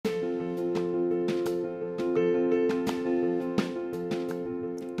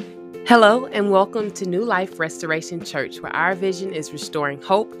Hello and welcome to New Life Restoration Church, where our vision is restoring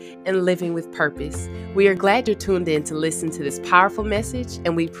hope and living with purpose. We are glad you're tuned in to listen to this powerful message,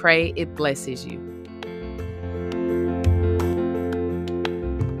 and we pray it blesses you.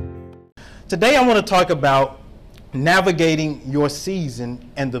 Today I want to talk about navigating your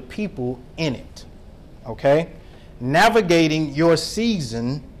season and the people in it. Okay? Navigating your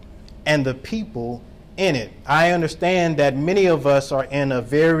season and the people in it. I understand that many of us are in a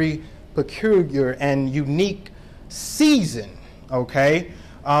very peculiar and unique season, okay?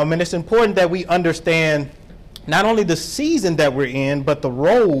 And it's important that we understand not only the season that we're in, but the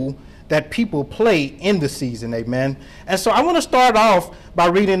role that people play in the season, amen? And so I want to start off by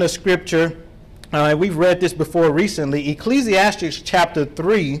reading a scripture. We've read this before recently, Ecclesiastes chapter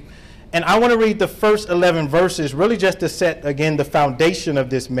 3, and I want to read the first 11 verses, really just to set, again, the foundation of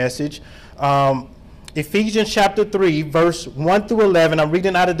this message. Ephesians chapter 3, verse 1 through 11. I'm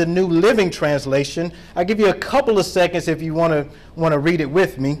reading out of the New Living Translation. I'll give you a couple of seconds if you want to read it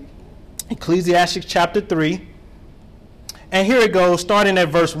with me. Ecclesiastes chapter 3. And here it goes, starting at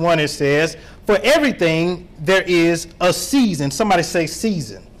verse 1, it says, "For everything there is a season." Somebody say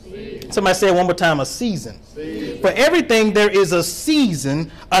season. Season. Somebody say it one more time, a season. Season. "For everything there is a season,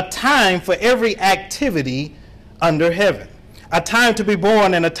 a time for every activity under heaven. A time to be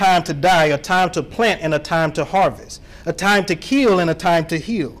born and a time to die, a time to plant and a time to harvest, a time to kill and a time to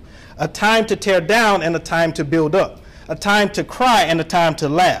heal, a time to tear down and a time to build up, a time to cry and a time to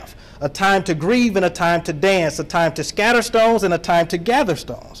laugh, a time to grieve and a time to dance, a time to scatter stones and a time to gather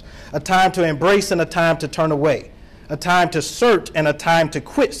stones, a time to embrace and a time to turn away, a time to search and a time to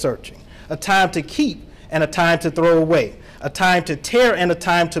quit searching, a time to keep and a time to throw away, a time to tear and a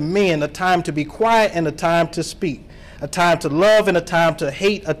time to mend, a time to be quiet and a time to speak, a time to love and a time to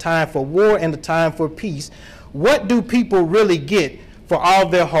hate, a time for war and a time for peace. What do people really get for all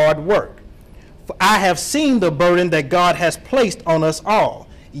their hard work? For I have seen the burden that God has placed on us all.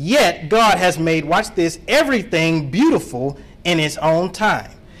 Yet God has made, watch this, everything beautiful in its own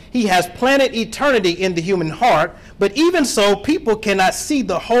time. He has planted eternity in the human heart, but even so, people cannot see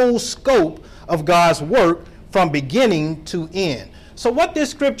the whole scope of God's work from beginning to end." So what this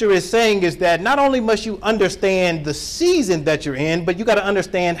scripture is saying is that not only must you understand the season that you're in, but you got to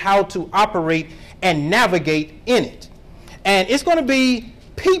understand how to operate and navigate in it. And it's going to be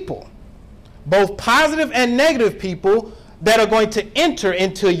people, both positive and negative people, that are going to enter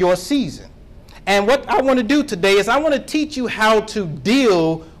into your season. And what I want to do today is I want to teach you how to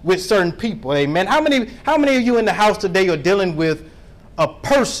deal with certain people. Amen. How many of you in the house today are dealing with a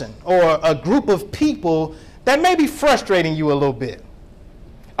person or a group of people that may be frustrating you a little bit?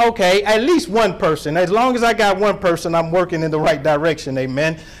 Okay, at least one person. As long as I got one person, I'm working in the right direction,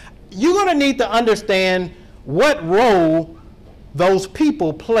 amen. You're going to need to understand what role those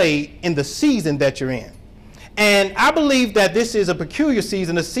people play in the season that you're in. And I believe that this is a peculiar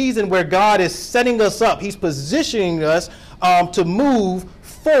season, a season where God is setting us up. He's positioning us to move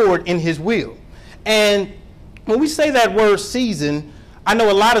forward in his will. And when we say that word season, I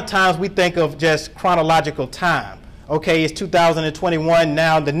know a lot of times we think of just chronological time. Okay, it's 2021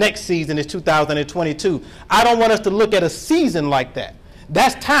 now, the next season is 2022. I don't want us to look at a season like that.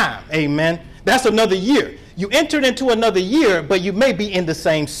 That's time, amen. That's another year. You entered into another year, but you may be in the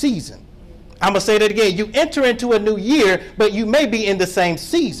same season. I'm going to say that again. You enter into a new year, but you may be in the same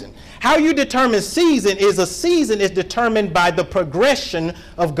season. How you determine season is determined by the progression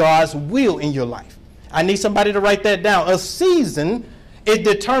of God's will in your life. I need somebody to write that down. A season is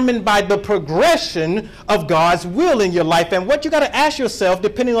determined by the progression of God's will in your life. And what you got to ask yourself,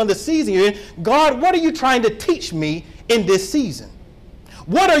 depending on the season you're in, God, what are you trying to teach me in this season?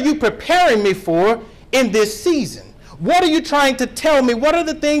 What are you preparing me for in this season? What are you trying to tell me? What are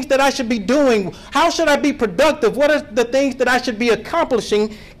the things that I should be doing? How should I be productive? What are the things that I should be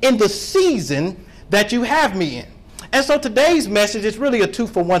accomplishing in the season that you have me in? And so today's message is really a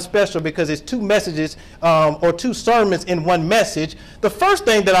 2-for-1 special because it's two messages or two sermons in one message. The first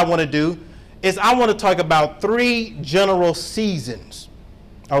thing that I want to do is I want to talk about 3 general seasons,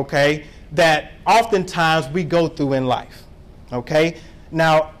 okay, that oftentimes we go through in life, okay?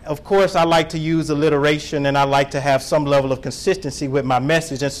 Now, of course, I like to use alliteration and I like to have some level of consistency with my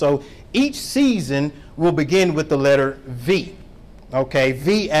message. And so each season will begin with the letter V, okay?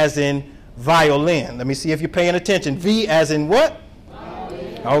 V as in violin. Let me see if you're paying attention. V as in what?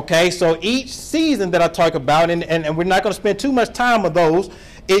 Violin. Okay, so each season that I talk about, and we're not going to spend too much time on those,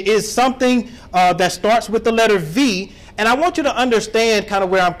 it is something that starts with the letter V. And I want you to understand kind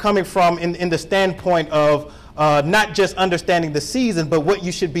of where I'm coming from in the standpoint of not just understanding the season, but what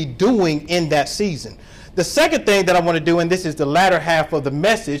you should be doing in that season. The second thing that I want to do, and this is the latter half of the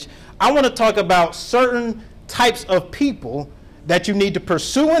message, I want to talk about certain types of people that you need to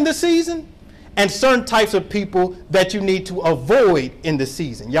pursue in the season and certain types of people that you need to avoid in the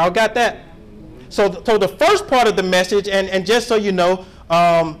season. Y'all got that? So the first part of the message, and just so you know,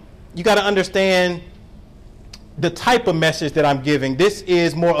 you got to understand the type of message that I'm giving. This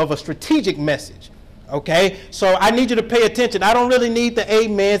is more of a strategic message. Okay, so I need you to pay attention. I don't really need the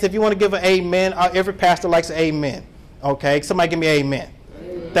amens. If you want to give an amen, every pastor likes an amen. Okay, somebody give me amen.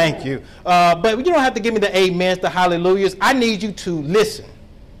 Amen. Thank you. But you don't have to give me the amens, the hallelujahs. I need you to listen.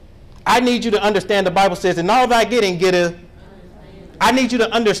 I need you to understand the Bible says, in all thy getting, get a. I need you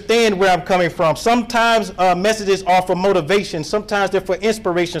to understand where I'm coming from. Sometimes messages are for motivation. Sometimes they're for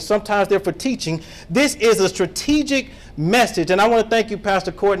inspiration. Sometimes they're for teaching. This is a strategic message. And I want to thank you,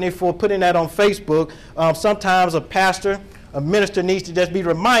 Pastor Courtney, for putting that on Facebook. Sometimes a minister needs to just be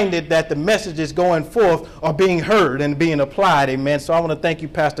reminded that the messages going forth are being heard and being applied. Amen. So I want to thank you,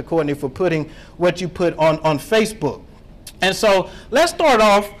 Pastor Courtney, for putting what you put on Facebook. And so let's start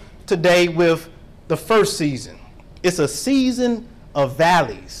off today with the first season. It's a season of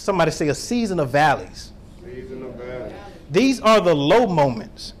valleys. Somebody say a season of valleys. Season of valleys. These are the low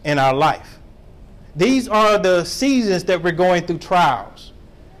moments in our life. These are the seasons that we're going through trials.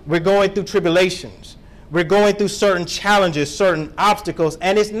 We're going through tribulations. We're going through certain challenges, certain obstacles.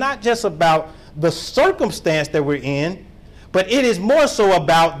 And it's not just about the circumstance that we're in, but it is more so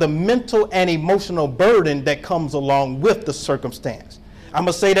about the mental and emotional burden that comes along with the circumstance. I'm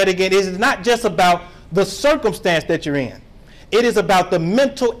going to say that again. It is not just about the circumstance that you're in. It is about the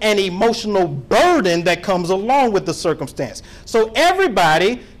mental and emotional burden that comes along with the circumstance. So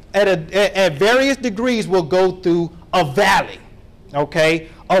everybody at various degrees will go through a valley, okay?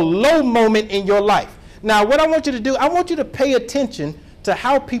 A low moment in your life. Now, what I want you to do, I want you to pay attention to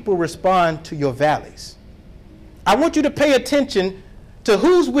how people respond to your valleys. I want you to pay attention to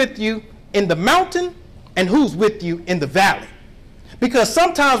who's with you in the mountain and who's with you in the valley. Because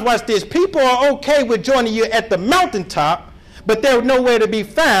sometimes, watch this, people are okay with joining you at the mountaintop, but they're nowhere to be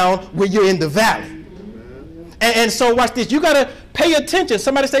found when you're in the valley. And so watch this. You got to pay attention.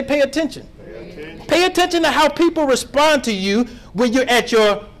 Somebody say pay attention. Pay attention to how people respond to you when you're at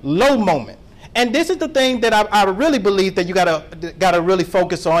your low moment. And this is the thing that I really believe that you got to really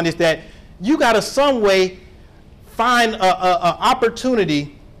focus on, is that you got to some way find an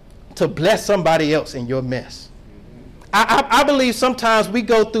opportunity to bless somebody else in your mess. I believe sometimes we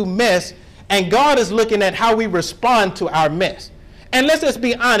go through mess, and God is looking at how we respond to our mess. And let's just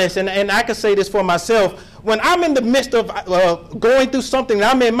be honest, and I can say this for myself. When I'm in the midst of going through something, and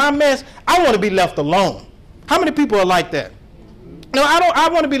I'm in my mess, I want to be left alone. How many people are like that? No, I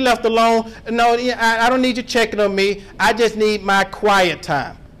want to be left alone. No, I don't need you checking on me. I just need my quiet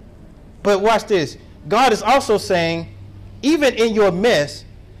time. But watch this. God is also saying, even in your mess,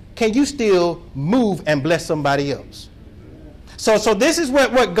 can you still move and bless somebody else? So this is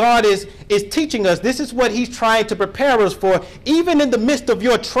what God is teaching us. This is what he's trying to prepare us for. Even in the midst of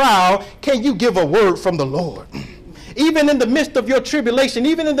your trial, can you give a word from the Lord? Even in the midst of your tribulation,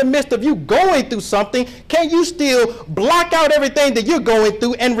 even in the midst of you going through something, can you still block out everything that you're going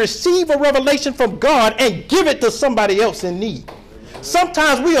through and receive a revelation from God and give it to somebody else in need?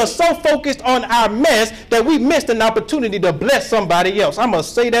 Sometimes we are so focused on our mess that we missed an opportunity to bless somebody else. I'm going to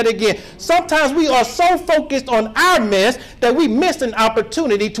say that again. Sometimes we are so focused on our mess that we missed an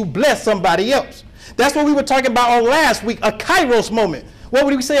opportunity to bless somebody else. That's what we were talking about on last week, a kairos moment. What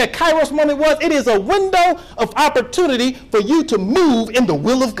would we say a kairos moment was? It is a window of opportunity for you to move in the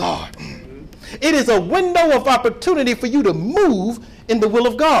will of God. It is a window of opportunity for you to move in the will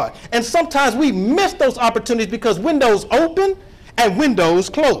of God. And sometimes we miss those opportunities because windows open and windows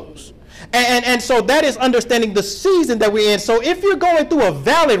close. And so that is understanding the season that we're in. So if you're going through a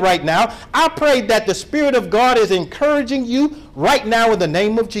valley right now, I pray that the Spirit of God is encouraging you right now in the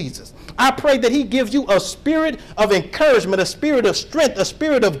name of Jesus. I pray that he gives you a spirit of encouragement, a spirit of strength, a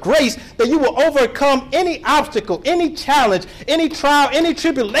spirit of grace, that you will overcome any obstacle, any challenge, any trial, any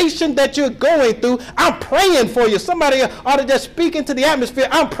tribulation that you're going through. I'm praying for you. Somebody ought to just speak into the atmosphere.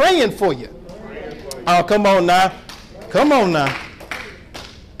 I'm praying for you. Oh, come on now. Come on now.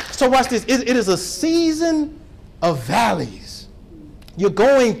 So watch this. It is a season of valleys. You're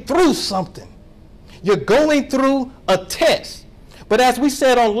going through something. You're going through a test. But as we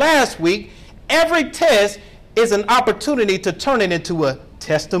said on last week, every test is an opportunity to turn it into a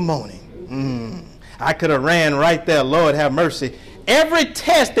testimony. I could have ran right there. Lord have mercy. Every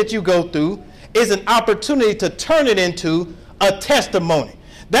test that you go through is an opportunity to turn it into a testimony.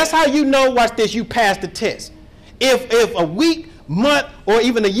 That's how you know, watch this, you passed the test. if a week, month, or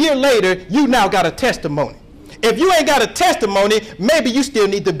even a year later, you now got a testimony. If you ain't got a testimony, maybe you still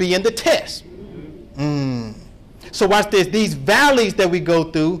need to be in the test. So watch this. These valleys that we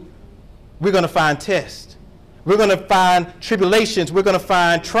go through, we're going to find tests. We're going to find tribulations. We're going to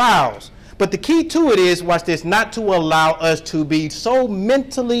find trials. But the key to it is, watch this, not to allow us to be so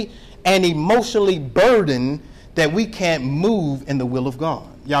mentally and emotionally burdened that we can't move in the will of God.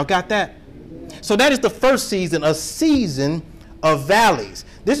 Y'all got that? So that is the first season, a season of valleys.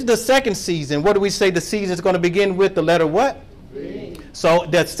 This is the second season. What do we say the season is going to begin with? The letter what? V. So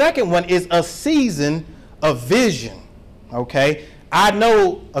the second one is a season of vision. Okay? I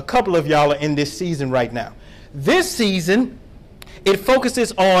know a couple of y'all are in this season right now. This season, it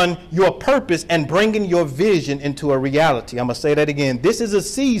focuses on your purpose and bringing your vision into a reality. I'm going to say that again. This is a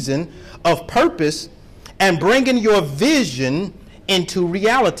season of purpose and bringing your vision into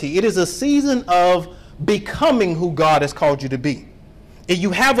reality. It is a season of becoming who God has called you to be. If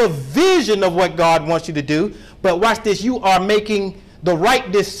you have a vision of what God wants you to do, but watch this, you are making the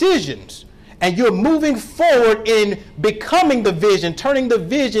right decisions and you're moving forward in becoming the vision, turning the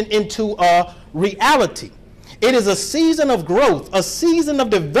vision into a reality. It is a season of growth, a season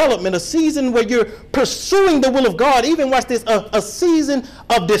of development, a season where you're pursuing the will of God. Even watch this, a season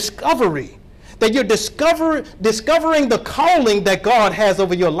of discovery, that you're discovering the calling that God has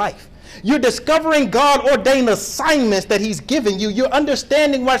over your life. You're discovering God-ordained assignments that he's given you. You're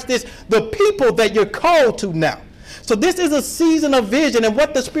understanding, watch this, the people that you're called to now. So this is a season of vision, and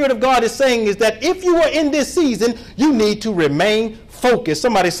what the Spirit of God is saying is that if you are in this season, you need to remain focused.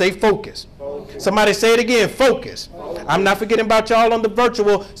 Somebody say focus. Somebody say it again, focus. I'm not forgetting about y'all on the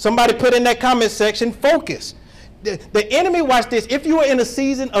virtual. Somebody put in that comment section, focus. The enemy, watch this, if you are in a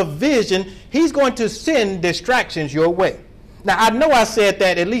season of vision, he's going to send distractions your way. Now, I know I said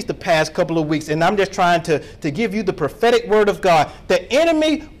that at least the past couple of weeks, and I'm just trying to give you the prophetic word of God. The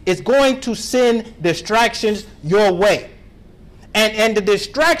enemy is going to send distractions your way. And the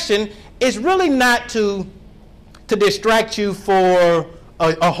distraction is really not to distract you for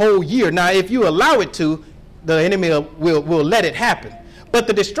a whole year. Now, if you allow it to, the enemy will let it happen. But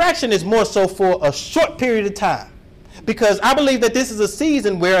the distraction is more so for a short period of time. Because I believe that this is a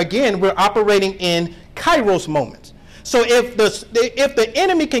season where, again, we're operating in Kairos moments. So if the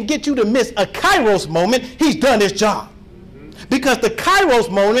enemy can get you to miss a Kairos moment, he's done his job. Because the Kairos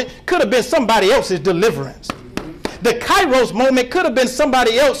moment could have been somebody else's deliverance. The Kairos moment could have been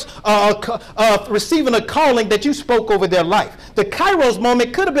somebody else receiving a calling that you spoke over their life. The Kairos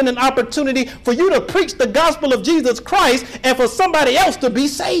moment could have been an opportunity for you to preach the gospel of Jesus Christ and for somebody else to be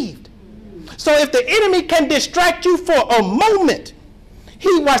saved. So if the enemy can distract you for a moment,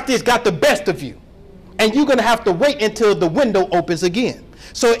 he, watch this, got the best of you. And you're going to have to wait until the window opens again.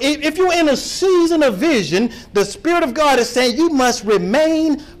 So if you're in a season of vision, the Spirit of God is saying you must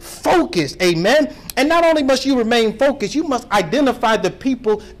remain focused. Amen. And not only must you remain focused, you must identify the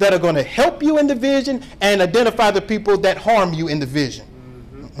people that are going to help you in the vision and identify the people that harm you in the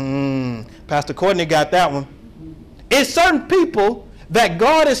vision. Pastor Courtney got that one. It's certain people that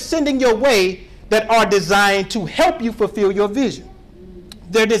God is sending your way that are designed to help you fulfill your vision.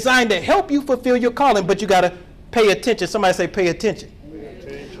 They're designed to help you fulfill your calling, but you got to pay attention. Somebody say pay attention.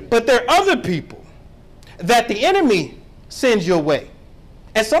 But there are other people that the enemy sends your way.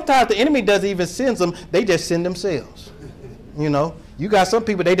 And sometimes the enemy doesn't even send them. They just send themselves. You know, you got some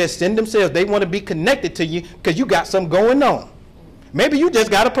people, they just send themselves. They want to be connected to you because you got something going on. Maybe you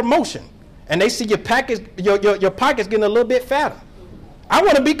just got a promotion and they see your pockets getting a little bit fatter. I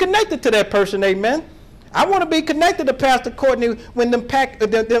want to be connected to that person, amen. I want to be connected to Pastor Courtney when them pockets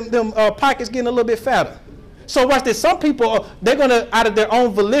getting a little bit fatter. So watch this. Some people, they're going to, out of their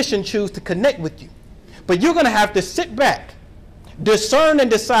own volition, choose to connect with you. But you're going to have to sit back, discern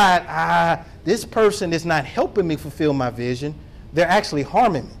and decide, this person is not helping me fulfill my vision. They're actually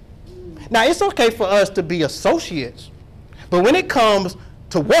harming me. Now, it's okay for us to be associates. But when it comes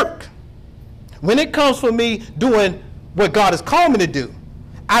to work, when it comes for me doing what God has called me to do,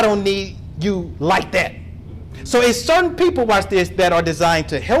 I don't need you like that. So it's certain people, watch this, that are designed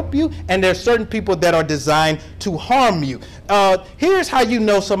to help you, and there's certain people that are designed to harm you. Here's how you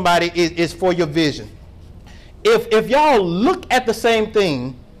know somebody is for your vision. If y'all look at the same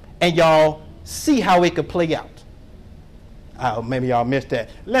thing and y'all see how it could play out. Maybe y'all missed that.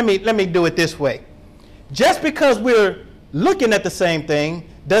 Let me do it this way. Just because we're looking at the same thing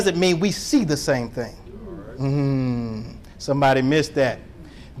doesn't mean we see the same thing. Somebody missed that.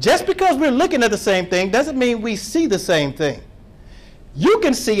 Just because we're looking at the same thing doesn't mean we see the same thing. You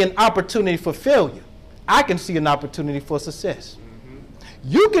can see an opportunity for failure. I can see an opportunity for success.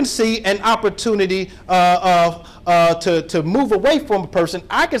 You can see an opportunity to move away from a person.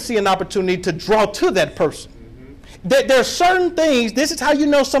 I can see an opportunity to draw to that person. There are certain things, this is how you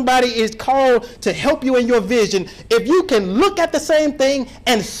know somebody is called to help you in your vision. If you can look at the same thing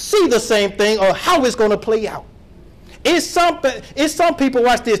and see the same thing or how it's going to play out. It's some people,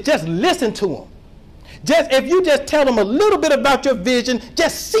 watch this, just listen to them. If you just tell them a little bit about your vision,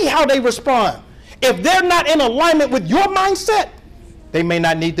 just see how they respond. If they're not in alignment with your mindset, they may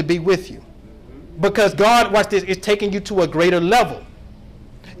not need to be with you. Because God, watch this, is taking you to a greater level.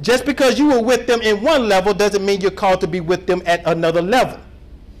 Just because you were with them in one level doesn't mean you're called to be with them at another level.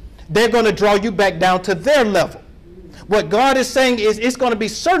 They're going to draw you back down to their level. What God is saying is it's going to be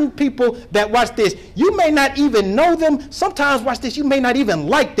certain people that, watch this, you may not even know them. Sometimes, watch this, you may not even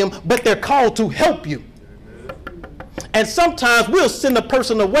like them, but they're called to help you. And sometimes we'll send a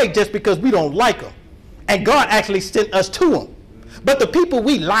person away just because we don't like them. And God actually sent us to them. But the people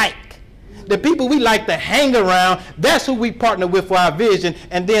we like, the people we like to hang around, that's who we partner with for our vision.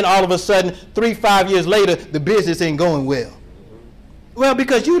 And then all of a sudden, 3-5 years later, the business ain't going well. Well,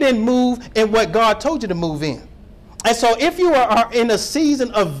 because you didn't move in what God told you to move in. And so if you are in a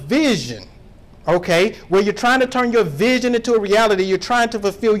season of vision, okay, where you're trying to turn your vision into a reality, you're trying to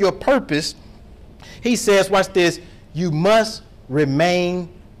fulfill your purpose, he says, watch this, you must remain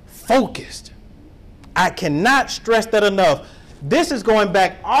focused. I cannot stress that enough. This is going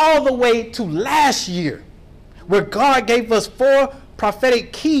back all the way to last year, where God gave us 4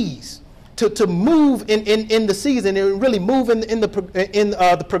 prophetic keys to move in the season and really move in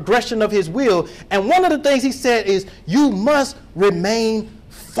the progression of his will. And one of the things he said is, you must remain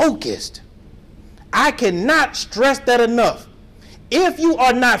focused. I cannot stress that enough. If you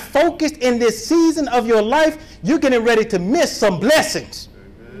are not focused in this season of your life, you're getting ready to miss some blessings.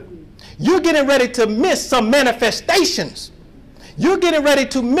 Amen. You're getting ready to miss some manifestations. You're getting ready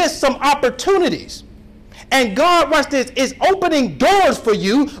to miss some opportunities. And God, watch this, is opening doors for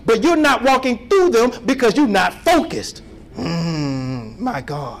you, but you're not walking through them because you're not focused. My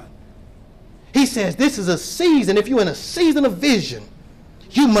God. He says this is a season. If you're in a season of vision,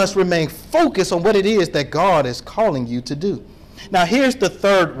 you must remain focused on what it is that God is calling you to do. Now, here's the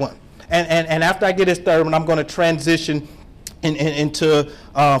third one. And after I get this third one, I'm going to transition into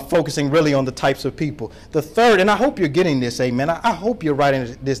focusing really on the types of people. The third, and I hope you're getting this, amen. I hope you're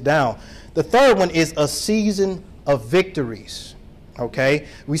writing this down. The third one is a season of victories. Okay?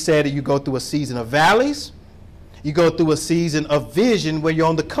 We said that you go through a season of valleys. You go through a season of vision where you're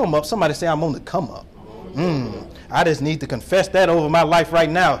on the come up. Somebody say, I'm on the come up. I just need to confess that over my life right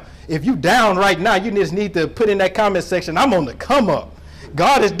now. If you down right now, you just need to put in that comment section, I'm on the come up.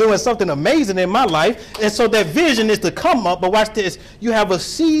 God is doing something amazing in my life. And so that vision is to come up. But watch this. You have a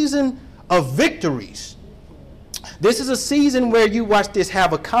season of victories. This is a season where you, watch this,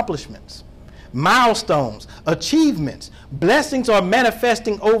 have accomplishments, milestones, achievements. Blessings are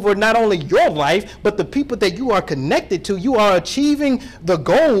manifesting over not only your life, but the people that you are connected to. You are achieving the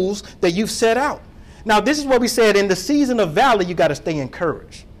goals that you've set out. Now, this is what we said. In the season of valley, you got to stay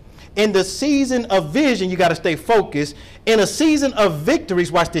encouraged. In the season of vision, you got to stay focused. In a season of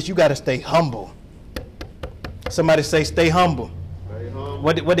victories, watch this, you got to stay humble. Somebody say, stay humble. Stay humble.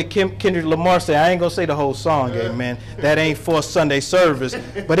 What did Kendrick Lamar say? I ain't going to say the whole song, amen. That ain't for Sunday service.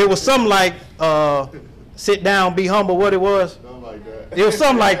 But it was something like, sit down, be humble, what it was? Something like that. It was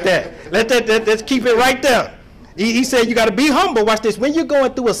something like that. Let's keep it right there. He said you got to be humble. Watch this. When you're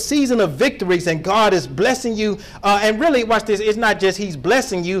going through a season of victories and God is blessing you, and really, watch this, it's not just he's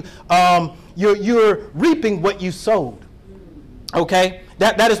blessing you, you're reaping what you sowed. Okay?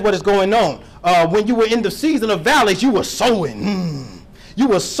 That is what is going on. When you were in the season of valleys, you were sowing. You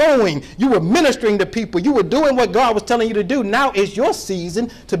were sowing. You were ministering to people. You were doing what God was telling you to do. Now is your season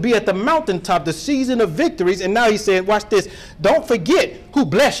to be at the mountaintop, the season of victories. And now he said, watch this, don't forget who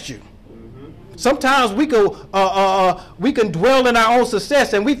blessed you. Sometimes we can dwell in our own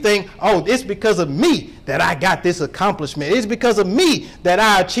success and we think, oh, it's because of me that I got this accomplishment. It's because of me that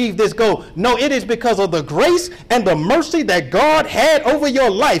I achieved this goal. No, it is because of the grace and the mercy that God had over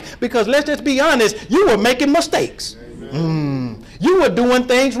your life. Because let's just be honest, you were making mistakes. You were doing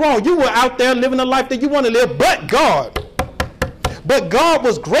things wrong. You were out there living a life that you want to live, but God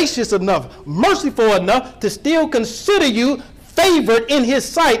was gracious enough, merciful enough to still consider you favored in his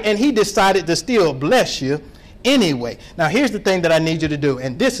sight, and he decided to still bless you anyway. Now, here's the thing that I need you to do,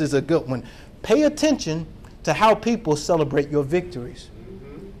 and this is a good one. Pay attention to how people celebrate your victories.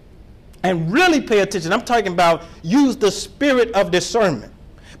 And really pay attention. I'm talking about use the spirit of discernment.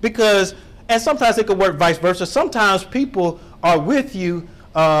 Because, and sometimes it could work vice versa. Sometimes people are with you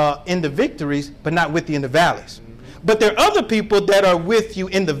in the victories, but not with you in the valleys. But there are other people that are with you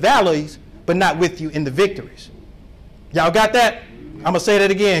in the valleys, but not with you in the victories. Y'all got that? I'm going to say that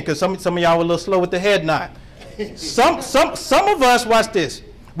again because some of y'all were a little slow with the head nod. Some of us, watch this,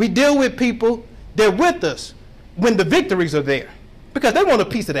 we deal with people, they're with us when the victories are there because they want a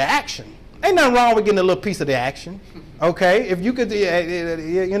piece of the action. Ain't nothing wrong with getting a little piece of the action, okay? If you could,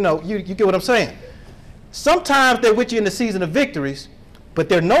 you know, you get what I'm saying. Sometimes they're with you in the season of victories, but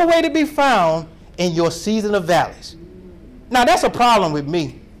they're no way to be found in your season of valleys. Now, that's a problem with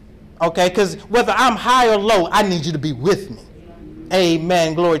me, okay? Because whether I'm high or low, I need you to be with me.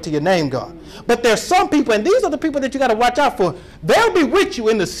 Amen. Glory to your name, God. But there's some people, and these are the people that you got to watch out for. They'll be with you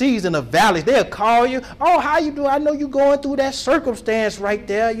in the season of valleys. They'll call you. Oh, how you do? I know you're going through that circumstance right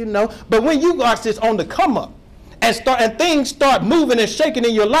there, you know. But when you got this on the come up and things start moving and shaking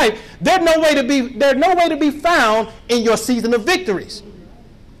in your life, there's no way to be found in your season of victories.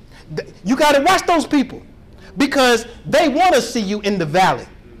 You got to watch those people because they want to see you in the valley.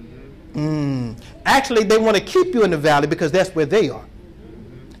 Actually, they want to keep you in the valley because that's where they are.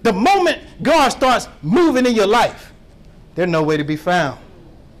 The moment God starts moving in your life, they're nowhere to be found.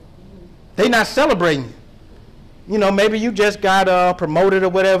 They're not celebrating you. You know, maybe you just got promoted or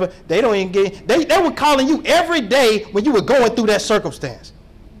whatever. They don't even get. They were calling you every day when you were going through that circumstance.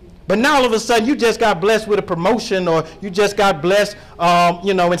 But now all of a sudden you just got blessed with a promotion or you just got blessed,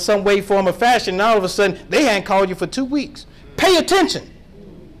 you know, in some way, form, or fashion. Now all of a sudden they hadn't called you for 2 weeks. Pay attention.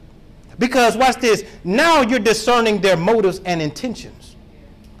 Because watch this. Now you're discerning their motives and intentions.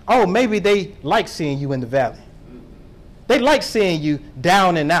 Oh, maybe they like seeing you in the valley. They like seeing you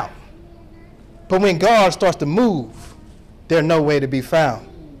down and out. But when God starts to move, they're nowhere to be found.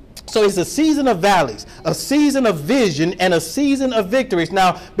 So it's a season of valleys, a season of vision, and a season of victories.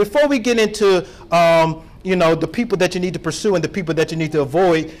 Now, before we get into, you know, the people that you need to pursue and the people that you need to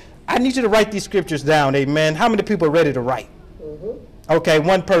avoid, I need you to write these scriptures down, amen. How many people are ready to write? Okay,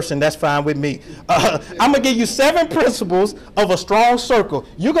 one person, that's fine with me. I'm going to give you 7 principles of a strong circle.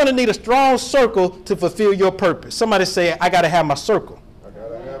 You're going to need a strong circle to fulfill your purpose. Somebody say, I got to have my circle.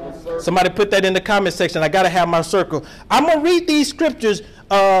 Somebody put that in the comment section. I got to have my circle. I'm going to read these scriptures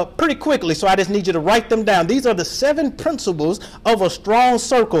pretty quickly, so I just need you to write them down. These are the 7 principles of a strong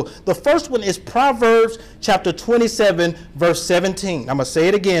circle. The first one is Proverbs chapter 27, verse 17. I'm going to say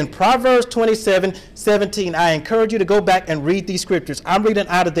it again. Proverbs 27, 17. I encourage you to go back and read these scriptures. I'm reading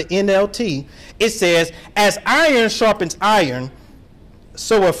out of the NLT. It says, as iron sharpens iron,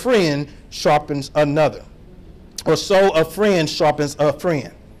 so a friend sharpens another. Or so a friend sharpens a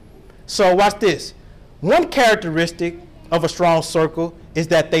friend. So watch this. One characteristic of a strong circle is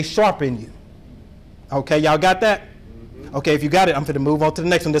that they sharpen you. Okay, y'all got that? Okay, if you got it, I'm going to move on to the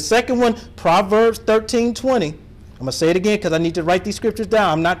next one. The second one, Proverbs 13:20. I'm going to say it again because I need to write these scriptures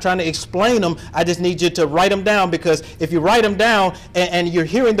down. I'm not trying to explain them. I just need you to write them down because if you write them down and you're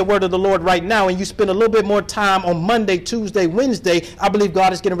hearing the word of the Lord right now and you spend a little bit more time on Monday, Tuesday, Wednesday, I believe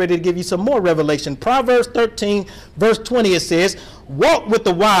God is getting ready to give you some more revelation. Proverbs 13, verse 20, it says, walk with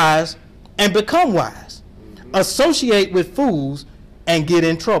the wise and become wise. Associate with fools and get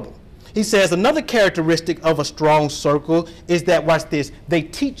in trouble. He says another characteristic of a strong circle is that, watch this, they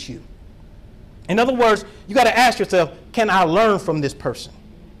teach you. In other words, you got to ask yourself, can I learn from this person?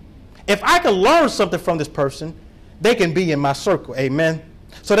 If I can learn something from this person, they can be in my circle. Amen.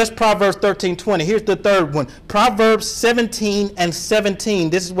 So that's Proverbs 13:20. Here's the third one. Proverbs 17 and 17.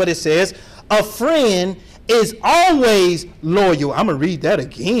 This is what it says. A friend is always loyal. I'm going to read that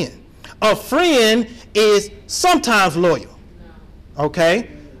again. A friend is sometimes loyal. Okay?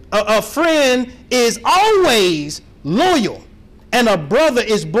 A friend is always loyal. And a brother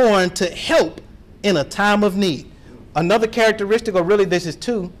is born to help in a time of need. Another characteristic, or really this is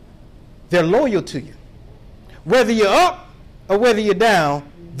 2, they're loyal to you. Whether you're up or whether you're down,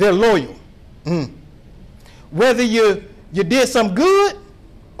 they're loyal. Whether you did some good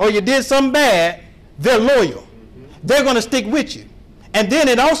or you did some bad, they're loyal. They're going to stick with you. And then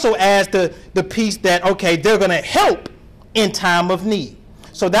it also adds the piece that, okay, they're going to help in time of need.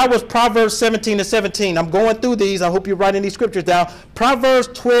 So that was Proverbs 17 and 17. I'm going through these. I hope you're writing these scriptures down. Proverbs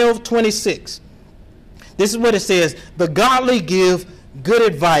 12:26. This is what it says. The godly give good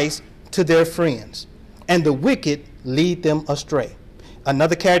advice to their friends, and the wicked lead them astray.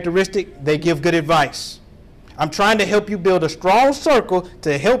 Another characteristic, they give good advice. I'm trying to help you build a strong circle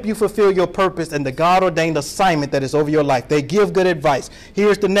to help you fulfill your purpose and the God-ordained assignment that is over your life. They give good advice.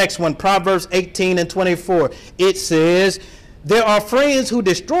 Here's the next one, Proverbs 18 and 24. It says, there are friends who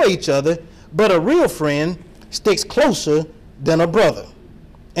destroy each other, but a real friend sticks closer than a brother.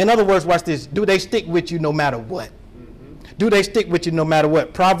 In other words, watch this. Do they stick with you no matter what? Do they stick with you no matter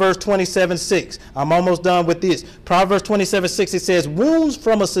what? Proverbs 27:6. I'm almost done with this. Proverbs 27:6, it says, wounds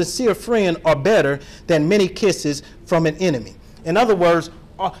from a sincere friend are better than many kisses from an enemy. In other words,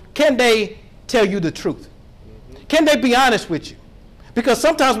 can they tell you the truth? Can they be honest with you? Because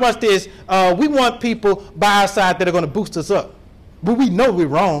sometimes, watch this, we want people by our side that are going to boost us up. But we know we're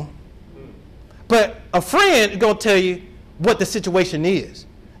wrong. But a friend is going to tell you what the situation is.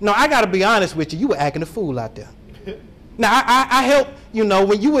 No, I got to be honest with you. You were acting a fool out there. Now, I helped,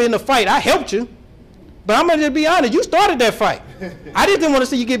 when you were in the fight, I helped you. But I'm going to just be honest. You started that fight. I just didn't want to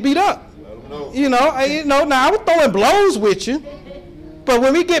see you get beat up. Now I was throwing blows with you. But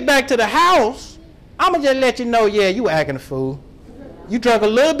when we get back to the house, I'm going to just let you know, yeah, you were acting a fool. You drank a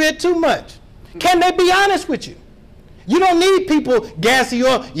little bit too much. Can they be honest with you? You don't need people gassing you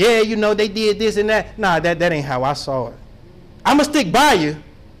up. Yeah, they did this and that. Nah, that ain't how I saw it. I'm going to stick by you,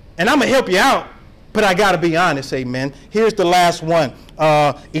 and I'm going to help you out, but I got to be honest, amen. Here's the last one.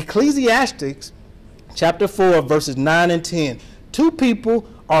 Ecclesiastes chapter 4, verses 9 and 10. 2 people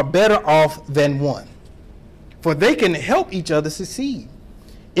are better off than one, for they can help each other succeed.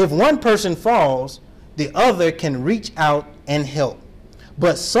 If one person falls, the other can reach out and help.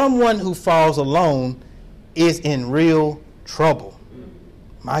 But someone who falls alone is in real trouble.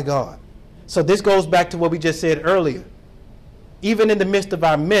 My God. So this goes back to what we just said earlier. Even in the midst of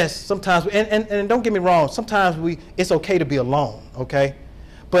our mess, sometimes, and don't get me wrong, sometimes it's okay to be alone, okay?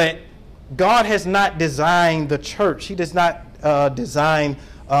 But God has not designed the church. He does not design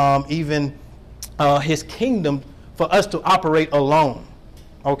even his kingdom for us to operate alone,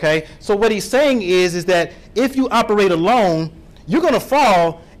 okay? So what he's saying is that if you operate alone, you're going to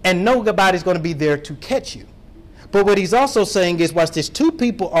fall and nobody's going to be there to catch you. But what he's also saying is, watch this, 2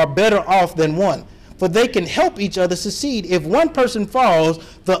 people are better off than one, for they can help each other succeed. If one person falls,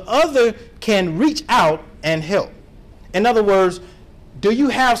 the other can reach out and help. In other words, do you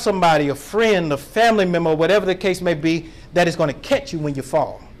have somebody, a friend, a family member, whatever the case may be, that is going to catch you when you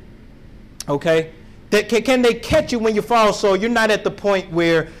fall? Okay? Can they catch you when you fall so you're not at the point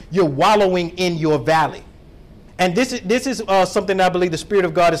where you're wallowing in your valley? And this is something I believe the Spirit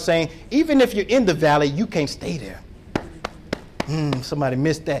of God is saying. Even if you're in the valley, you can't stay there. Somebody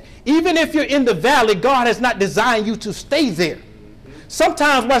missed that. Even if you're in the valley, God has not designed you to stay there.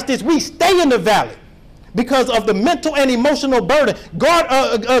 Sometimes, watch this, we stay in the valley because of the mental and emotional burden.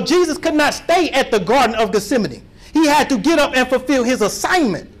 Jesus could not stay at the Garden of Gethsemane. He had to get up and fulfill his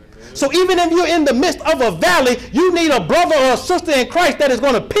assignment. So even if you're in the midst of a valley, you need a brother or a sister in Christ that is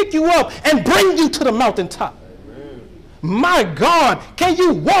going to pick you up and bring you to the mountaintop. My God, can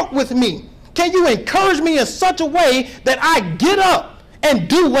you walk with me? Can you encourage me in such a way that I get up and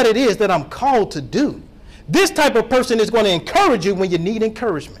do what it is that I'm called to do? This type of person is going to encourage you when you need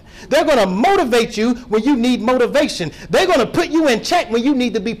encouragement. They're going to motivate you when you need motivation. They're going to put you in check when you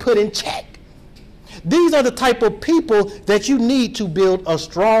need to be put in check. These are the type of people that you need to build a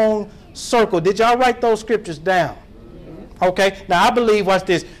strong circle. Did y'all write those scriptures down? Okay. Now I believe, watch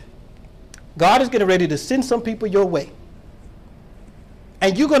this, God is getting ready to send some people your way.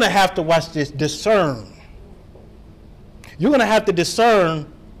 And you're going to have to, watch this, discern. You're going to have to discern,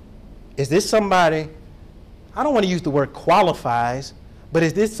 is this somebody, I don't want to use the word qualifies, but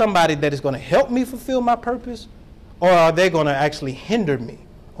is this somebody that is going to help me fulfill my purpose? Or are they going to actually hinder me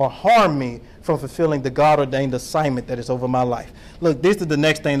or harm me from fulfilling the God-ordained assignment that is over my life? Look, this is the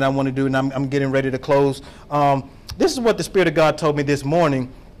next thing that I want to do, and I'm getting ready to close. This is what the Spirit of God told me this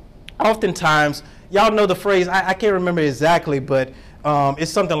morning. Oftentimes, y'all know the phrase, I can't remember exactly, but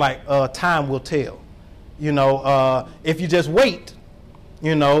it's something like time will tell. If you just wait,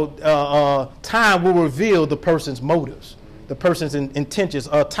 time will reveal the person's motives, the person's intentions.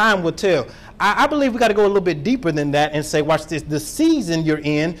 Time will tell. I believe we got to go a little bit deeper than that and say, watch this, the season you're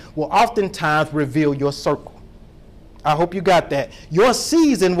in will oftentimes reveal your circle. I hope you got that. Your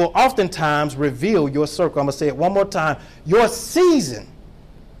season will oftentimes reveal your circle. I'm going to say it one more time. Your season.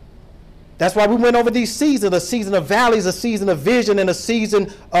 That's why we went over these seasons, a season of valleys, a season of vision, and a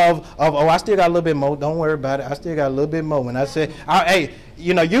season of I still got a little bit more. Don't worry about it. I still got a little bit more. When I say,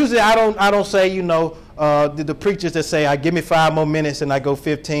 usually I don't say, the preachers that say, give me 5 more minutes and I go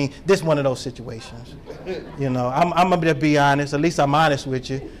 15. This is one of those situations. I'm going to be honest. At least I'm honest with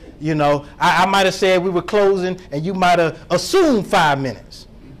you. I might have said we were closing and you might have assumed 5 minutes,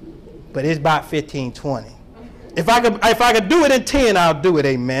 but it's about 15, 20. If I could do it in 10, I'll do it,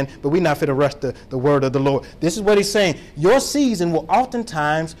 amen. But we're not fit to rush the word of the Lord. This is what he's saying. Your season will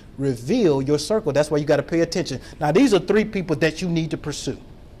oftentimes reveal your circle. That's why you got to pay attention. Now, these are 3 people that you need to pursue.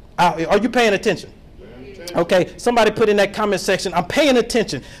 Are you paying attention? Okay, somebody put in that comment section, I'm paying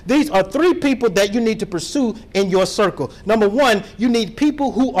attention. These are 3 people that you need to pursue in your circle. Number 1, you need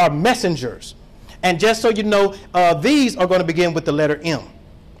people who are messengers. And just so you know, these are going to begin with the letter M.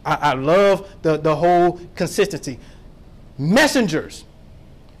 I love the whole consistency. Messengers.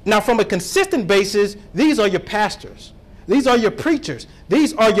 Now, from a consistent basis, these are your pastors. These are your preachers.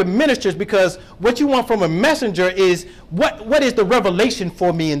 These are your ministers, because what you want from a messenger is what is the revelation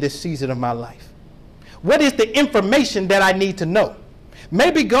for me in this season of my life? What is the information that I need to know?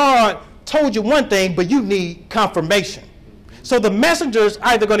 Maybe God told you one thing, but you need confirmation. So the messenger is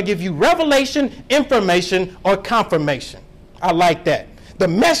either going to give you revelation, information, or confirmation. I like that. The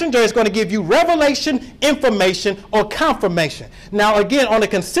messenger is going to give you revelation, information, or confirmation. Now, again, on a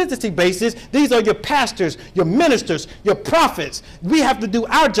consistency basis, these are your pastors, your ministers, your prophets. We have to do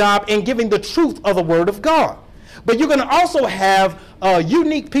our job in giving the truth of the word of God. But you're going to also have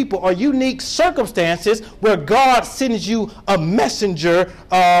unique people or unique circumstances where God sends you a messenger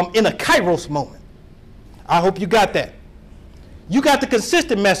in a kairos moment. I hope you got that. You got the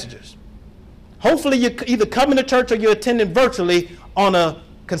consistent messengers. Hopefully you're either coming to church or you're attending virtually on a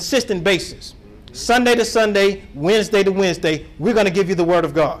consistent basis. Sunday to Sunday, Wednesday to Wednesday, we're going to give you the word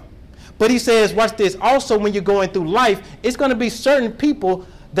of God. But he says, watch this, also when you're going through life, it's going to be certain people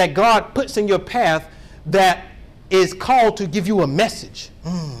that God puts in your path that is called to give you a message.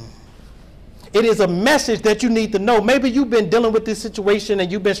 It is a message that you need to know. Maybe you've been dealing with this situation and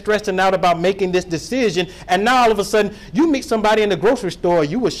you've been stressing out about making this decision, and now all of a sudden you meet somebody in the grocery store.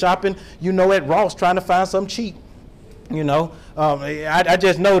 You were shopping, at Ross trying to find something cheap. I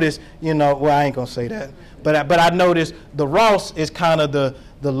just noticed, well, I ain't going to say that, but I noticed the Ross is kind of the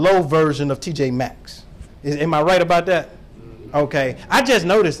low version of TJ Maxx. Am I right about that? Okay. I just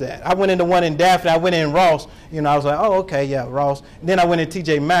noticed that. I went into one in Daphne. I went in Ross. I was like, oh, okay, yeah, Ross. And then I went in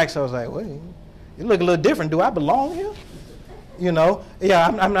TJ Maxx. I was like, wait, it look a little different. Do I belong here? Yeah,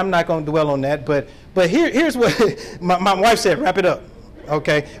 I'm not going to dwell on that. But here's what my wife said. Wrap it up.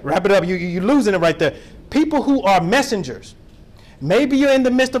 Okay, wrap it up. You're losing it right there. People who are messengers. Maybe you're in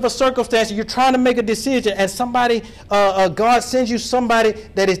the midst of a circumstance, you're trying to make a decision, and somebody, God sends you somebody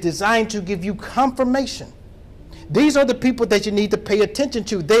that is designed to give you confirmation. These are the people that you need to pay attention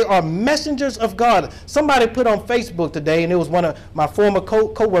to. They are messengers of God. Somebody put on Facebook today, and it was one of my former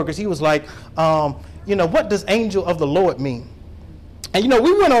co-workers. He was like, what does angel of the Lord mean? And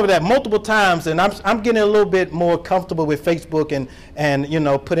we went over that multiple times, and I'm getting a little bit more comfortable with Facebook and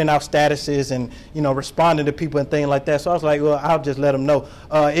putting out statuses and responding to people and things like that. So I was like, well, I'll just let them know.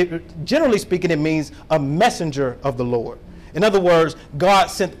 Generally speaking, it means a messenger of the Lord. In other words, God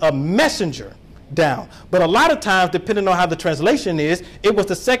sent a messenger down. But a lot of times, depending on how the translation is, it was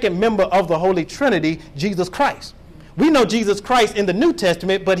the second member of the Holy Trinity, Jesus Christ. We know Jesus Christ in the New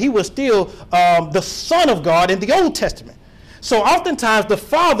Testament, but he was still the Son of God in the Old Testament. So oftentimes the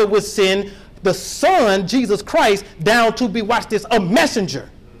Father would send the Son, Jesus Christ, down to be, watch this, a messenger.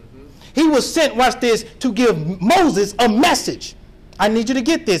 He was sent, watch this, to give Moses a message. I need you to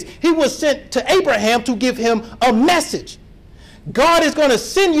get this. He was sent to Abraham to give him a message. God is going to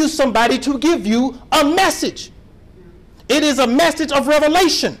send you somebody to give you a message. It is a message of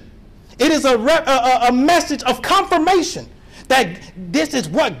revelation. It is a message of confirmation that this is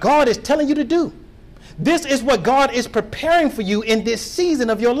what God is telling you to do. This is what God is preparing for you in this season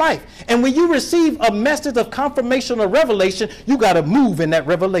of your life. And when you receive a message of confirmation or revelation, you got to move in that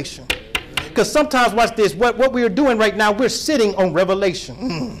revelation. Because sometimes, watch this, what we are doing right now, we're sitting on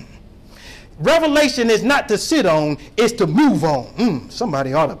revelation. Revelation is not to sit on, it's to move on.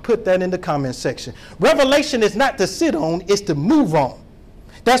 Somebody ought to put that in the comment section. Revelation is not to sit on, it's to move on.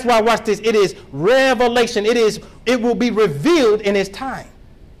 That's why, watch this, it is revelation. It will be revealed in its time.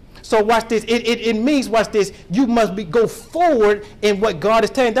 So watch this. It means, watch this, you must go forward in what God is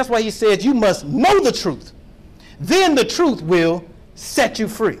telling. That's why he says you must know the truth. Then the truth will set you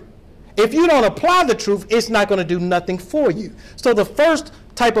free. If you don't apply the truth, it's not going to do nothing for you. So the first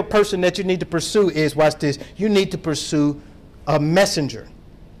type of person that you need to pursue is, watch this, you need to pursue a messenger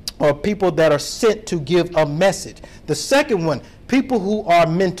or people that are sent to give a message. The second one, people who are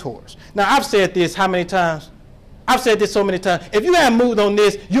mentors. Now, I've said this how many times? I've said this so many times. If you haven't moved on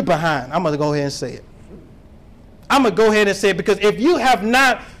this, you're behind. I'm going to go ahead and say it. I'm going to go ahead and say it because if you have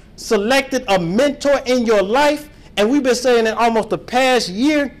not selected a mentor in your life, and we've been saying it almost the past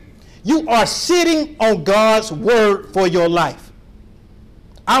year, you are sitting on God's word for your life.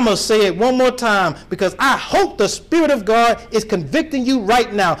 I'm going to say it one more time because I hope the Spirit of God is convicting you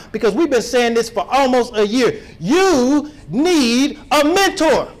right now because we've been saying this for almost a year. You need a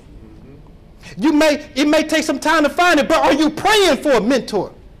mentor. It may take some time to find it, but are you praying for a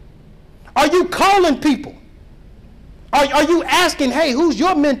mentor? Are you calling people? Are you asking, hey, who's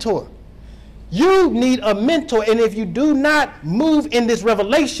your mentor? You need a mentor, and if you do not move in this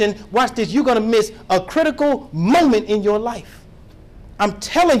revelation, watch this, you're going to miss a critical moment in your life. I'm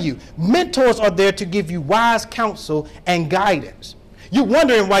telling you, mentors are there to give you wise counsel and guidance. You're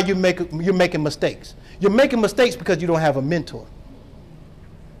wondering why you're making mistakes. You're making mistakes because you don't have a mentor.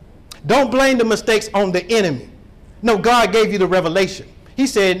 Don't blame the mistakes on the enemy. No, God gave you the revelation. He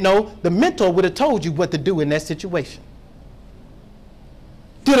said, no, the mentor would have told you what to do in that situation.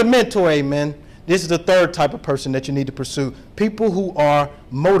 To the mentor, amen. This is the third type of person that you need to pursue. People who are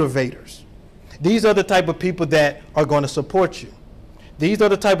motivators. These are the type of people that are going to support you. These are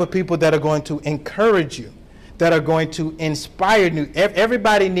the type of people that are going to encourage you, that are going to inspire you.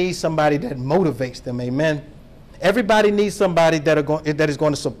 Everybody needs somebody that motivates them, amen. Everybody needs somebody that is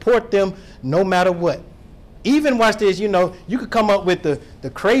going to support them no matter what. Even, watch this, you could come up with the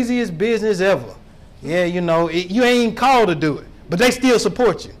craziest business ever. Yeah, you ain't called to do it, but they still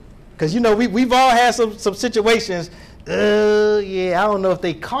support you. Because, we've all had some situations, I don't know if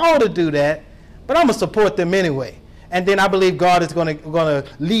they called to do that, but I'm going to support them anyway. And then I believe God is going to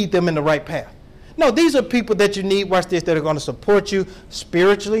lead them in the right path. No, these are people that you need, watch this, that are going to support you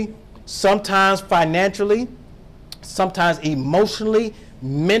spiritually, sometimes financially, sometimes emotionally,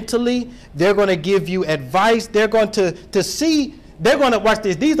 mentally. They're going to give you advice. They're going to watch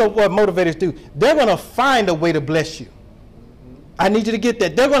this. These are what motivators do. They're going to find a way to bless you. I need you to get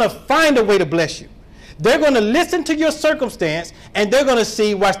that. They're going to find a way to bless you. They're going to listen to your circumstance, and they're going to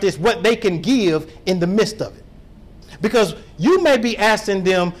see, watch this, what they can give in the midst of it. Because you may be asking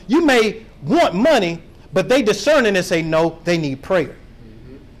them, you may want money, but they discerning and say, no, they need prayer.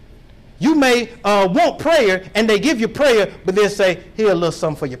 You may want prayer, and they give you prayer, but they'll say, here, a little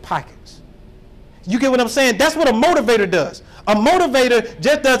something for your pockets. You get what I'm saying? That's what a motivator does. A motivator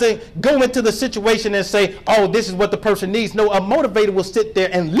just doesn't go into the situation and say, oh, this is what the person needs. No, a motivator will sit there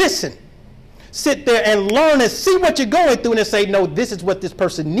and listen. Sit there and learn and see what you're going through and say, no, this is what this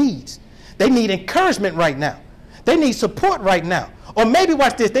person needs. They need encouragement right now. They need support right now. Or maybe,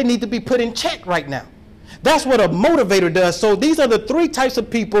 watch this, they need to be put in check right now. That's what a motivator does. So these are the three types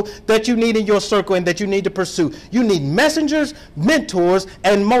of people that you need in your circle and that you need to pursue. You need messengers, mentors,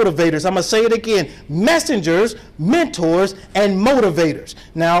 and motivators. I'm going to say it again. Messengers, mentors, and motivators.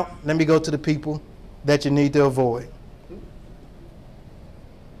 Now, let me go to the people that you need to avoid.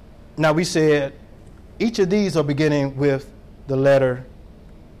 Now, we said each of these are beginning with the letter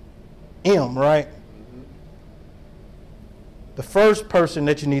M, right? The first person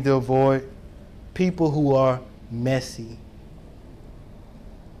that you need to avoid, people who are messy.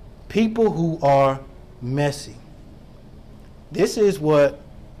 People who are messy. This is what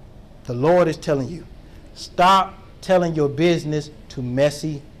the Lord is telling you. Stop telling your business to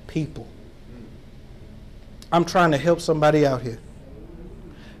messy people. I'm trying to help somebody out here.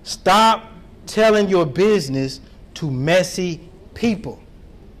 Stop telling your business to messy people.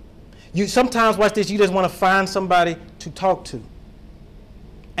 You sometimes, watch this, you just want to find somebody to talk to.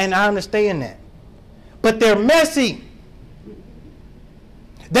 And I understand that. But they're messy.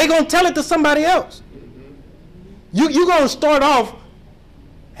 They're going to tell it to somebody else. You're going to start off,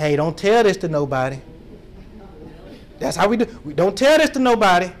 hey, don't tell this to nobody. That's how we do. We don't tell this to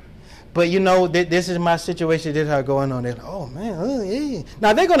nobody. But this is my situation. This is how going on. They're like, oh, man. Yeah.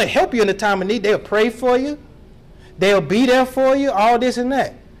 Now, they're going to help you in the time of need. They'll pray for you. They'll be there for you, all this and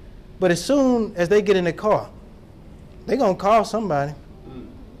that. But as soon as they get in the car, they're going to call somebody.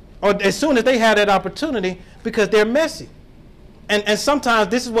 Or as soon as they have that opportunity, because they're messy. And sometimes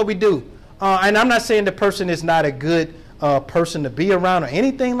this is what we do. And I'm not saying the person is not a good person to be around or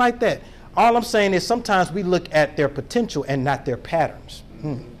anything like that. All I'm saying is sometimes we look at their potential and not their patterns.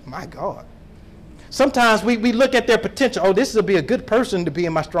 My God. Sometimes we look at their potential. Oh, this will be a good person to be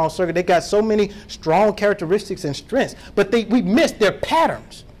in my strong circle. They got so many strong characteristics and strengths. But we missed their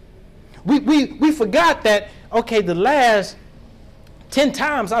patterns. We forgot that, okay, the last 10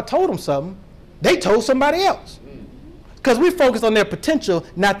 times I told them something, they told somebody else. Because we focus on their potential,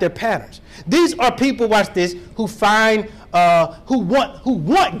 not their patterns. These are people, watch this, who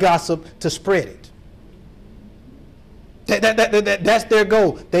want gossip to spread it. That's their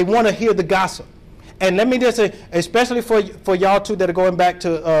goal. They want to hear the gossip. And let me just say, especially for y'all two that are going back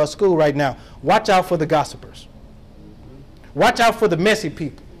to school right now, watch out for the gossipers. Watch out for the messy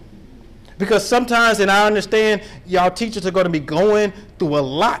people. Because sometimes, and I understand, y'all teachers are going to be going through a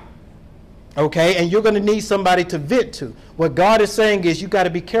lot, okay? And you're going to need somebody to vent to. What God is saying is you got to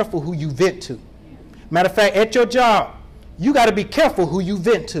be careful who you vent to. Matter of fact, at your job, you got to be careful who you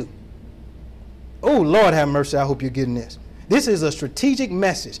vent to. Oh, Lord have mercy, I hope you're getting this. This is a strategic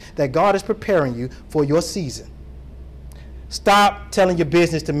message that God is preparing you for your season. Stop telling your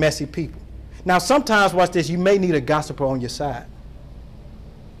business to messy people. Now, sometimes, watch this, you may need a gossiper on your side.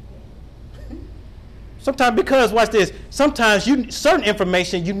 Sometimes, because, watch this, sometimes certain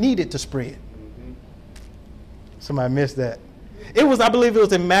information you need it to spread. Somebody missed that. I believe it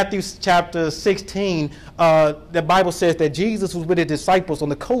was in Matthew chapter 16, the Bible says that Jesus was with his disciples on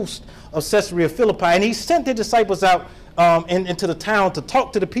the coast of Caesarea Philippi, and he sent the disciples out into the town to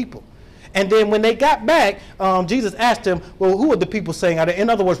talk to the people. And then when they got back, Jesus asked them, well, who are the people saying? In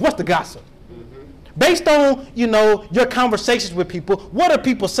other words, what's the gossip? Based on, your conversations with people, what are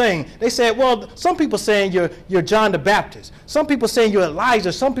people saying? They said, well, some people saying you're John the Baptist. Some people saying you're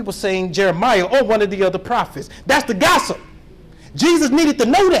Elijah. Some people saying Jeremiah or one of the other prophets. That's the gossip. Jesus needed to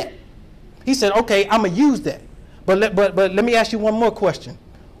know that. He said, okay, I'm going to use that. But let me ask you one more question.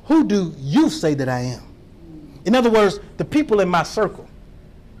 Who do you say that I am? In other words, the people in my circle.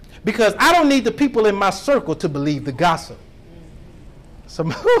 Because I don't need the people in my circle to believe the gossip.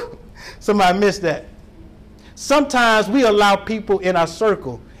 Somebody missed that. Sometimes we allow people in our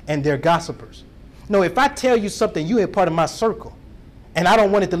circle and they're gossipers. No, if I tell you something, you ain't part of my circle, and I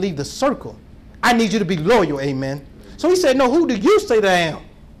don't want it to leave the circle, I need you to be loyal, amen. So he said, no, who do you say that I am?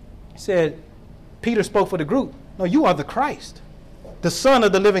 He said, Peter spoke for the group. No, you are the Christ, the Son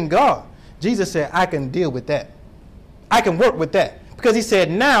of the living God. Jesus said, I can deal with that. I can work with that. Because he said,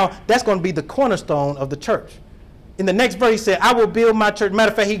 now that's going to be the cornerstone of the church. In the next verse, he said, I will build my church.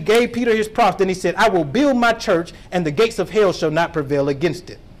 Matter of fact, he gave Peter his promise. Then he said, I will build my church, and the gates of hell shall not prevail against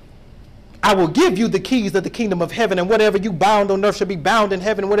it. I will give you the keys of the kingdom of heaven, and whatever you bound on earth shall be bound in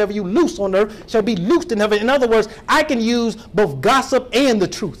heaven, and whatever you loose on earth shall be loosed in heaven. In other words, I can use both gossip and the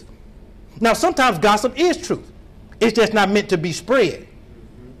truth. Now, sometimes gossip is truth. It's just not meant to be spread.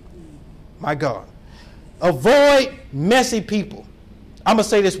 My God. Avoid messy people. I'm going to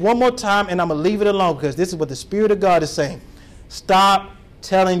say this one more time, and I'm going to leave it alone, because this is what the Spirit of God is saying. Stop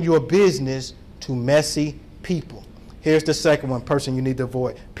telling your business to messy people. Here's the second one, person you need to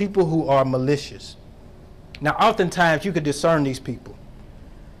avoid. People who are malicious. Now, oftentimes you can discern these people.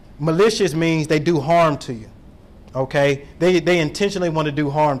 Malicious means they do harm to you. Okay? They intentionally want to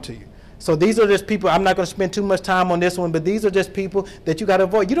do harm to you. So these are just people, I'm not going to spend too much time on this one, but these are just people that you got to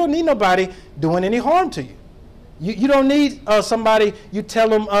avoid. You don't need nobody doing any harm to you. You don't need somebody, you tell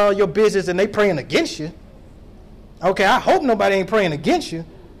them your business and they praying against you. Okay, I hope nobody ain't praying against you.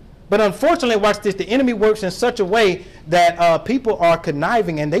 But unfortunately, watch this, the enemy works in such a way that people are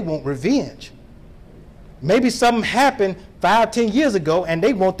conniving and they want revenge. Maybe something happened 5-10 years ago and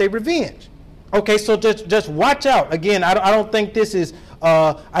they want their revenge. Okay, so just watch out. Again, I don't think this is,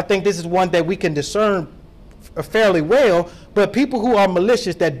 I think this is one that we can discern fairly well, but people who are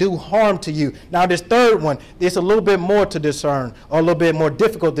malicious that do harm to you. Now, this third one, it's a little bit more to discern, or a little bit more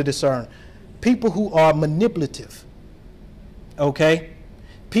difficult to discern. People who are manipulative. Okay?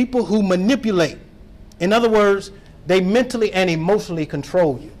 People who manipulate. In other words, they mentally and emotionally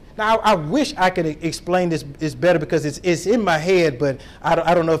control you. Now, I wish I could explain this better, because it's in my head, but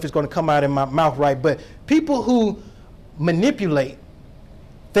I don't know if it's going to come out in my mouth right. But people who manipulate,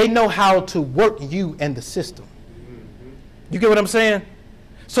 they know how to work you and the system. You get what I'm saying?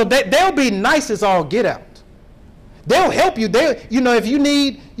 So they'll be nice as all get out. They'll help you. If you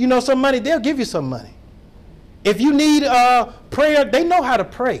need, some money, they'll give you some money. If you need prayer, they know how to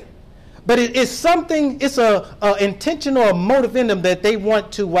pray. But it's a intentional motive in them that they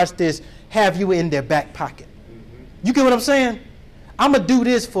want to, watch this, have you in their back pocket. You get what I'm saying? I'm going to do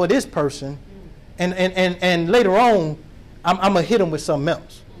this for this person, and later on, I'm going to hit them with something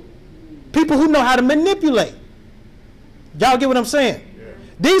else. People who know how to manipulate. Y'all get what I'm saying? Yeah.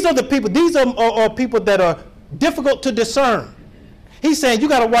 These are the people, these are people that are difficult to discern. He's saying you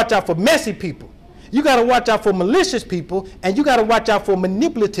got to watch out for messy people. You got to watch out for malicious people, and you got to watch out for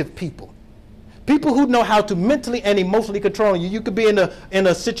manipulative people. People who know how to mentally and emotionally control you. You could be in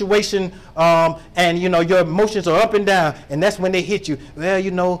a situation, and your emotions are up and down, and that's when they hit you.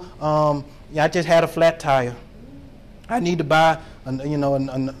 Well, I just had a flat tire. I need to buy,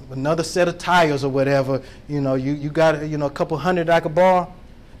 another set of tires or whatever. You got a couple $100 I could borrow,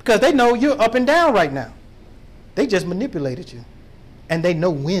 because they know you're up and down right now. They just manipulated you, and they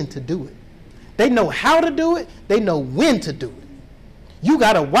know when to do it. They know how to do it. They know when to do it. You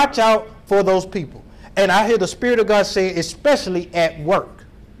got to watch out for those people. And I hear the Spirit of God say, especially at work.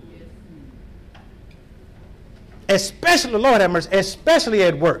 Especially, Lord have mercy, especially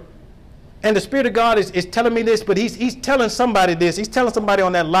at work. And the Spirit of God is telling me this, but he's telling somebody this. He's telling somebody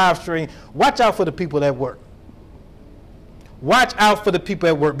on that live stream, watch out for the people at work. Watch out for the people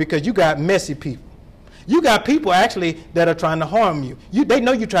at work, because you got messy people. You got people actually that are trying to harm you. They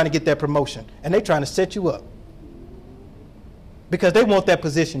know you're trying to get that promotion, and they're trying to set you up because they want that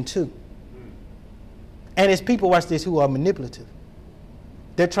position too. And it's people, watch this, who are manipulative.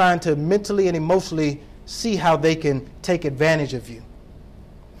 They're trying to mentally and emotionally see how they can take advantage of you.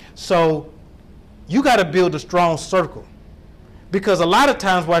 So you got to build a strong circle, because a lot of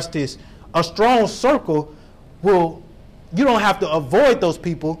times, watch this, a strong circle you don't have to avoid those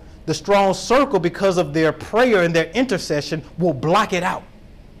people. The strong circle, because of their prayer and their intercession, will block it out.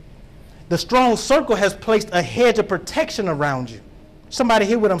 The strong circle has placed a hedge of protection around you. Somebody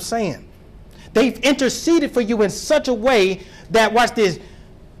hear what I'm saying? They've interceded for you in such a way that, watch this,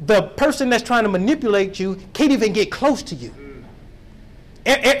 the person that's trying to manipulate you can't even get close to you.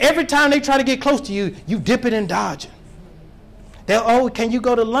 Every time they try to get close to you, you dip it and dodge it. Oh, can you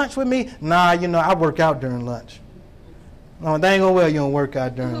go to lunch with me? Nah, I work out during lunch. No, they ain't gonna well, you don't work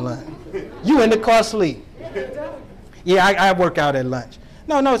out during lunch. You in the car sleep. Yeah, I work out at lunch.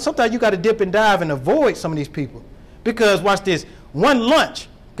 No, sometimes you got to dip and dive and avoid some of these people. Because, watch this, one lunch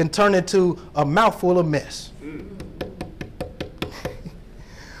can turn into a mouthful of mess.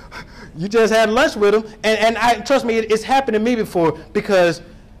 You just had lunch with them, and trust me, it's happened to me before, because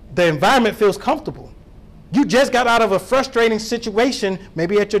the environment feels comfortable. You just got out of a frustrating situation,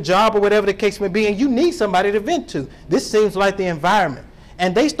 maybe at your job or whatever the case may be, and you need somebody to vent to. This seems like the environment.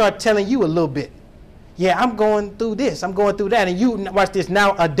 And they start telling you a little bit. Yeah, I'm going through this, I'm going through that. And you, watch this,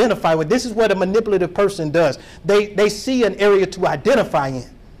 now identify with. This is what a manipulative person does. They see an area to identify in.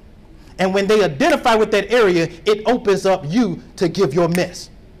 And when they identify with that area, it opens up you to give your mess.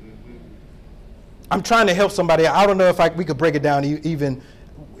 I'm trying to help somebody. I don't know if we could break it down even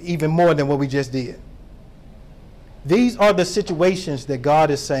more than what we just did. These are the situations that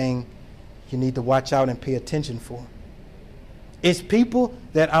God is saying you need to watch out and pay attention for. It's people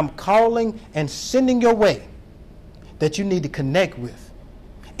that I'm calling and sending your way that you need to connect with.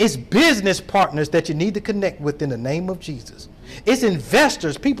 It's business partners that you need to connect with in the name of Jesus. It's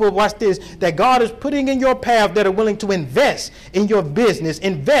investors, people, watch this, that God is putting in your path that are willing to invest in your business,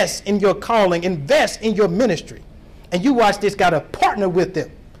 invest in your calling, invest in your ministry. And you, watch this, got to partner with them.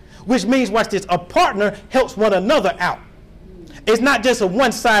 Which means, watch this, a partner helps one another out. It's not just a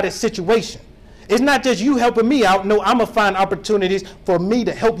one-sided situation. It's not just you helping me out. No, I'm going to find opportunities for me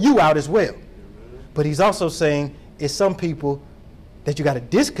to help you out as well. But he's also saying it's some people that you got to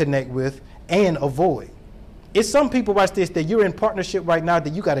disconnect with and avoid. It's some people, watch this, that you're in partnership right now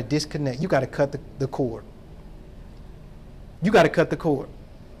that you got to disconnect. You got to cut the cord. You got to cut the cord.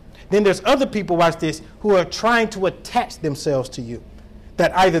 Then there's other people, watch this, who are trying to attach themselves to you.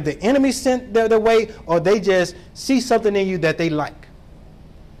 That either the enemy sent their way or they just see something in you that they like.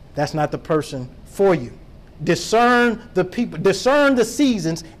 That's not the person for you. Discern the people, discern the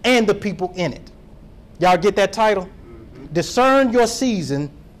seasons and the people in it. Y'all get that title? Discern your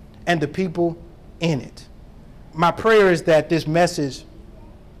season and the people in it. My prayer is that this message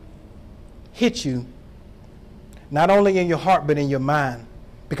hits you not only in your heart but in your mind.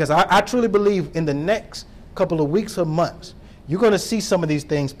 Because I truly believe in the next couple of weeks or months, you're going to see some of these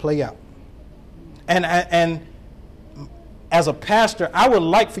things play out. And as a pastor, I would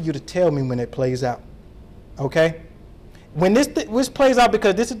like for you to tell me when it plays out. Okay? When this plays out,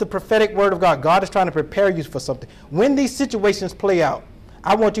 because this is the prophetic word of God. God is trying to prepare you for something. When these situations play out,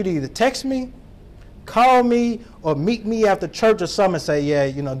 I want you to either text me, call me, or meet me after church or something and say, yeah,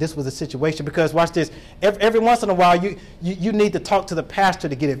 this was a situation. Because watch this, every once in a while, you need to talk to the pastor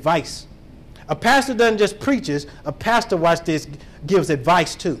to get advice. A pastor doesn't just preaches. A pastor, watch this, gives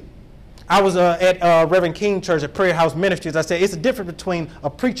advice too. I was at Reverend King Church at Prayer House Ministries. I said it's a difference between a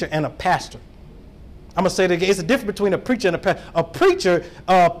preacher and a pastor. I'm going to say it again. It's a difference between a preacher and a pastor. A preacher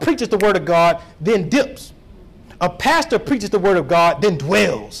preaches the word of God, then dips. A pastor preaches the word of God, then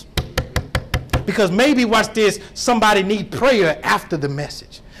dwells. Because maybe, watch this, somebody needs prayer after the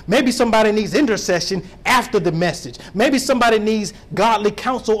message. Maybe somebody needs intercession after the message. Maybe somebody needs godly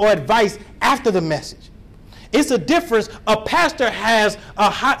counsel or advice after the message. It's a difference. A pastor has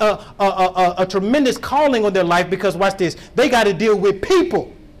a tremendous calling on their life because, watch this, they got to deal with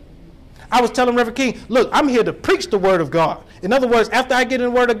people. I was telling Reverend King, look, I'm here to preach the word of God. In other words, after I get in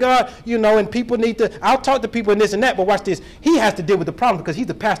the word of God, and people need to, I'll talk to people and this and that, but watch this, he has to deal with the problem because he's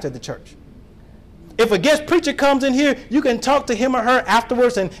the pastor of the church. If a guest preacher comes in here, you can talk to him or her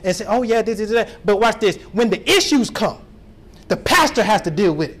afterwards and say, oh yeah, this is that. But watch this, when the issues come, the pastor has to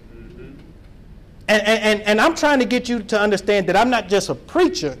deal with it. And I'm trying to get you to understand that I'm not just a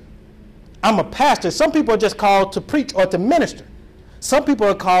preacher, I'm a pastor. Some people are just called to preach or to minister. Some people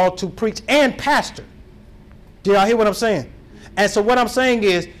are called to preach and pastor. Do y'all hear what I'm saying? And so what I'm saying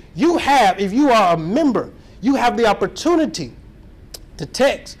is, If you are a member, you have the opportunity to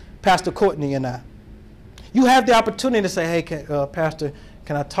text Pastor Courtney and I. You have the opportunity to say, hey, Pastor,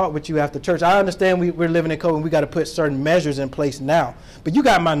 can I talk with you after church? I understand we're living in COVID and we got to put certain measures in place now. But you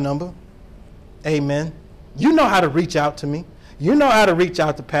got my number. Amen. You know how to reach out to me. You know how to reach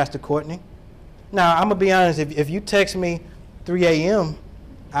out to Pastor Courtney. Now, I'm going to be honest. If you text me 3 a.m.,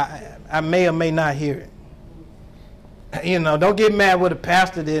 I may or may not hear it. You know, don't get mad with the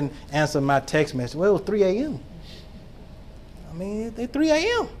pastor didn't answer my text message. Well, it was 3 a.m. I mean, it's 3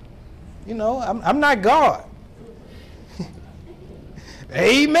 a.m. You know, I'm not God.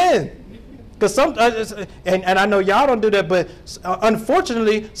 Amen. Because and I know y'all don't do that, but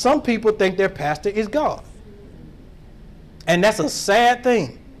unfortunately, some people think their pastor is God. And that's a sad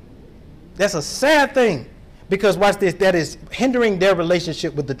thing. That's a sad thing. Because watch this, that is hindering their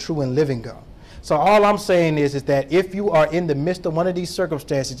relationship with the true and living God. So all I'm saying is that if you are in the midst of one of these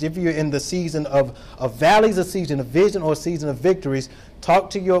circumstances, if you're in the season of valleys, a season of vision, or a season of victories, talk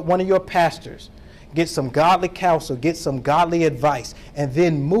to one of your pastors. Get some godly counsel, get some godly advice, and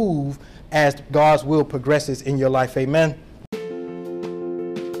then move as God's will progresses in your life. Amen.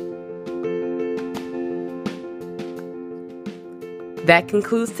 That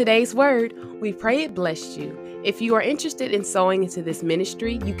concludes today's word. We pray it blessed you. If you are interested in sowing into this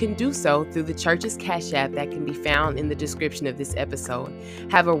ministry, you can do so through the church's Cash App that can be found in the description of this episode.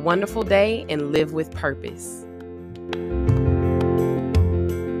 Have a wonderful day and live with purpose.